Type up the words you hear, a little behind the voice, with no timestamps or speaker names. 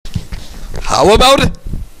How about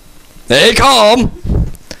a calm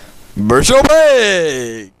virtual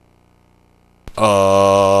break?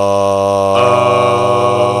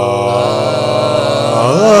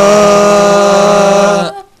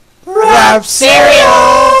 Rap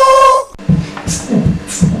cereal!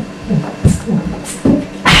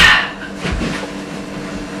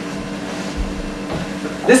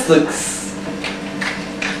 This looks,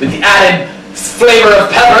 with the added flavor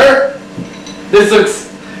of pepper, this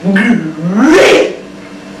looks great!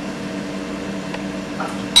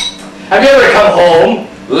 Have you ever come home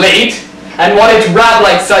late and wanted to rap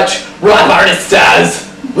like such rap artists as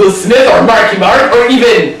Will Smith or Marky Mark or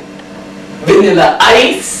even Vanilla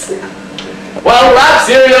Ice? Well, rap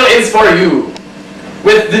cereal is for you.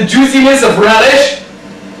 With the juiciness of relish,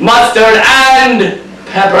 mustard and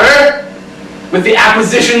pepper, with the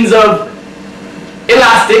acquisitions of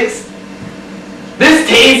elastics, this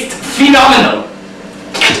tastes phenomenal.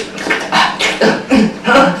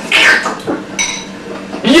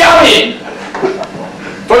 Yummy!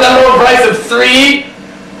 For the low price of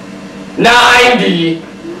 $3.90.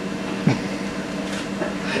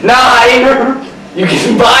 You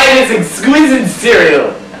can buy this exquisite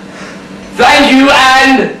cereal. Thank you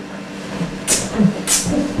and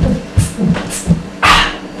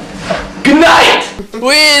good night!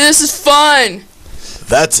 Wait, this is fun!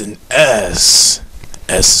 That's an S.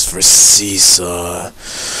 S is for seesaw.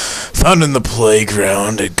 Found in the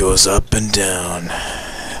playground, it goes up and down.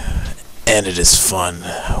 And it is fun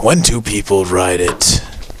when two people ride it.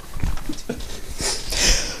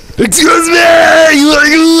 Excuse me!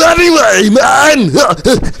 You anyway, man!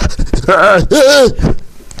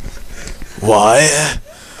 Why?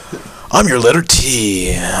 I'm your letter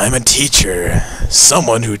T. I'm a teacher.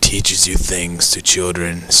 Someone who teaches you things to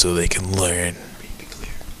children so they can learn.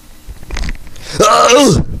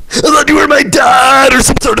 Oh! I thought you were my dad or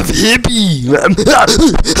some sort of hippie!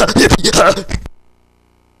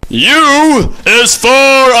 U is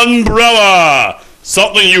for umbrella.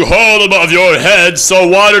 Something you hold above your head so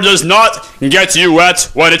water does not get you wet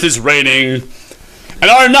when it is raining.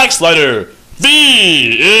 And our next letter,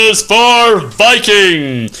 V, is for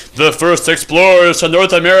Viking, the first explorers to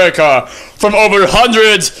North America from over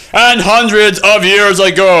hundreds and hundreds of years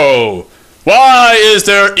ago. Why is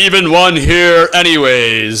there even one here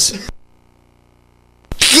anyways?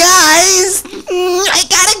 Guys, I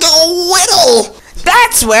gotta go whittle.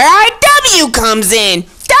 That's where our W comes in.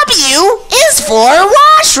 W is for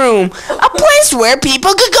washroom, a place where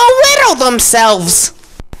people could go whittle themselves.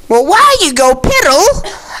 Well, while you go piddle,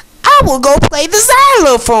 I will go play the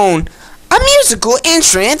xylophone, a musical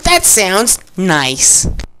instrument that sounds nice.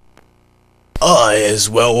 I as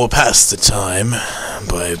well will pass the time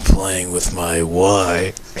by playing with my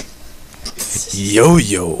Y.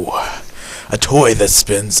 Yo-yo, a toy that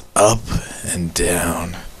spins up and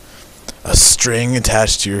down. A string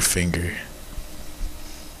attached to your finger.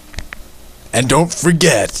 And don't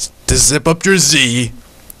forget to zip up your Z,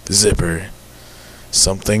 zipper.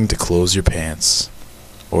 Something to close your pants.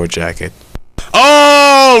 Or jacket.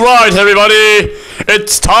 Alright everybody,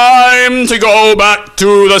 it's time to go back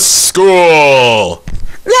to the school.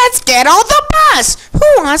 Let's get on the bus.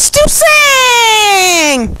 Who wants to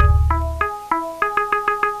sing?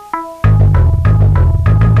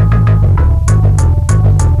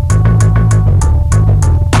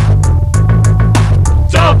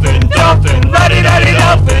 Dolphin, dolphin, la-di-da-di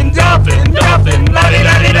dolphin, dolphin, dolphin,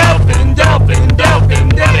 la-di-da-di dolphin, dolphin, dolphin,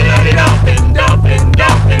 la-di-da-di dolphin, dolphin,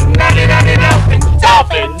 dolphin, la-di-da-di dolphin,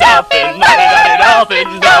 dolphin, dolphin, la-di-da-di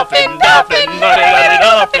dolphin, dolphin, dolphin, la-di-da-di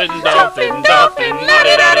dolphin, dolphin, dolphin,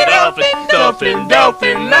 la-di-da-di dolphin, dolphin,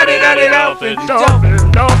 dolphin, la-di-da-di dolphin, dolphin, dolphin, la-di-da-di dolphin, dolphin,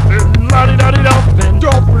 dolphin, la-di-da-di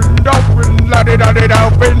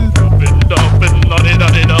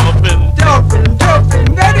dolphin, dolphin,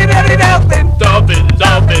 dolphin, la-di-da-di dolphin, dolphin, dolphin, la-di-da-di dolphin, dolphin,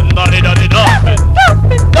 dolphin, la-di-da-di dolphin,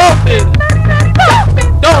 dolphin,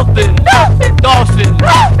 dolphin, dolphin, dolphin,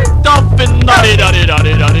 dolphin,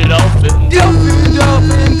 la-di-da-di-da-di-da-di dolphin, dolphin, dolphin, dolphin,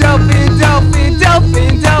 dolphin, dolphin, dolphin, dolphin, dolphin, dolphin, dolphin, dolphin,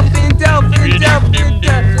 dolphin,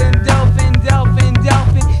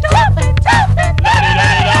 dolphin, dolphin,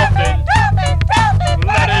 la-di-da-di dolphin,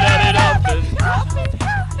 la-di-da-di dolphin.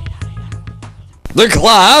 The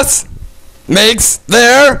class makes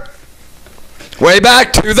their way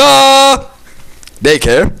back to the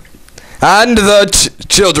daycare, and the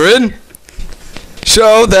children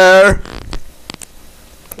show their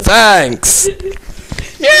thanks.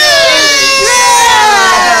 Yeah!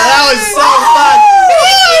 That was so fun.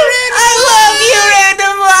 I love you,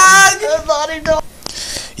 Random Rock.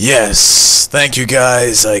 Yes, thank you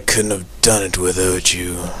guys. I couldn't have done it without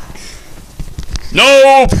you.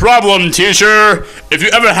 No problem, teacher. If you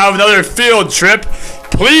ever have another field trip,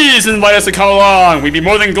 please invite us to come along. We'd be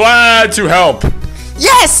more than glad to help.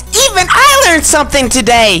 Yes, even I learned something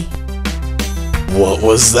today. What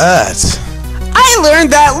was that? I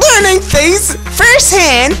learned that learning things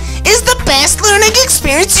firsthand is the best learning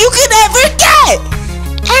experience you could ever get.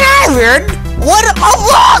 And I learned what a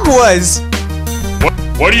log was.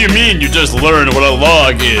 What do you mean you just learned what a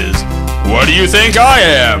log is? What do you think I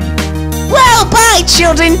am? Well, bye,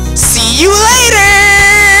 children. See you later.